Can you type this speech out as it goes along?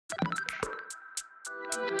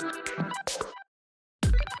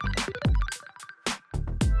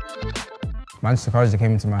Manchester College, they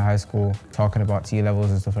came into my high school talking about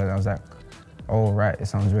T-levels and stuff like that. I was like, oh, right, it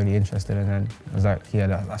sounds really interesting. And then I was like, yeah,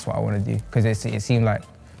 that's what I want to do. Because it seemed like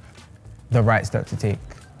the right step to take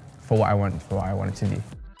for what I wanted to do.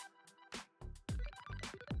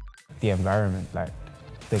 The environment,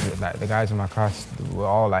 the guys in my class were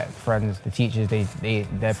all like friends. The teachers,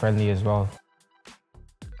 they're friendly as well.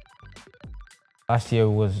 Last year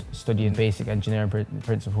was studying basic engineering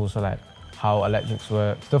principles, so like how electrics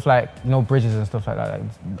work, stuff like, you know, bridges and stuff like that,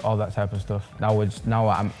 like all that type of stuff. Now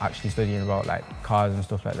I'm actually studying about like cars and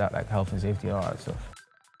stuff like that, like health and safety and all that stuff.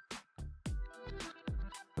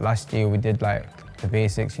 Last year we did like the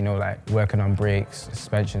basics, you know, like working on brakes,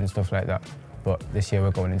 suspension, stuff like that. But this year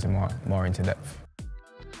we're going into more into depth.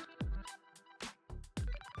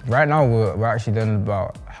 Right now we're actually learning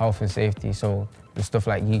about health and safety, so the stuff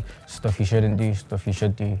you shouldn't do, stuff you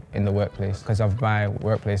should do in the workplace. Because of my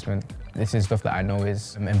work placement, this is stuff that I know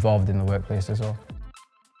is involved in the workplace as well.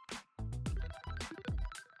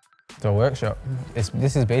 The workshop,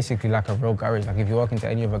 this is basically like a real garage. Like if you walk into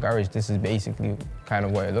any other garage, this is basically kind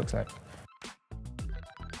of what it looks like.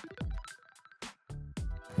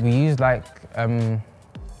 We use like the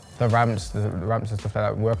ramps and stuff like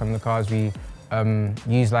that. We work on the cars. We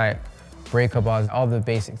use like breaker bars, all the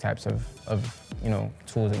basic types of you know,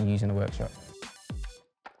 tools that you use in the workshop.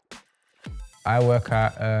 I work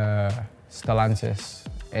at Stellantis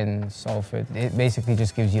in Salford. It basically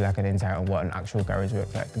just gives you like an insight on what an actual garage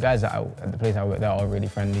works like. The guys at the place I work, they're all really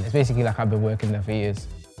friendly. It's basically like I've been working there for years.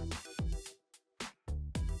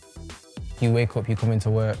 You wake up, you come into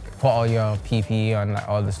work, put all your PPE on, like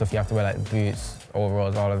all the stuff you have to wear, like boots,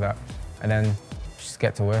 overalls, all of that, and then just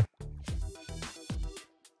get to work.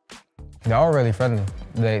 They're all really friendly.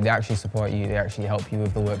 They actually support you, they actually help you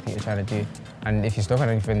with the work that you're trying to do. And if you're stuck on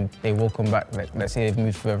anything, they will come back. Like, let's say they've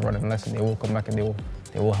moved further on in the lesson, they will come back and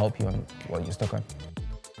they will help you on what you're stuck on.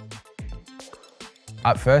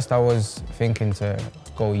 At first I was thinking to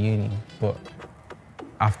go uni, but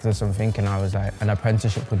after some thinking I was like, an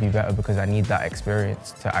apprenticeship would be better because I need that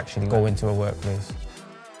experience to actually go into a workplace.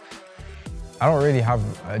 I don't really have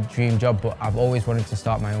a dream job, but I've always wanted to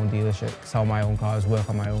start my own dealership, sell my own cars, work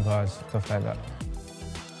on my own cars, stuff like that.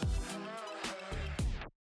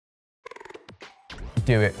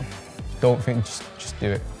 Do it. Don't think, just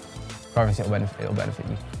do it. Promise it'll benefit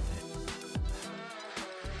you.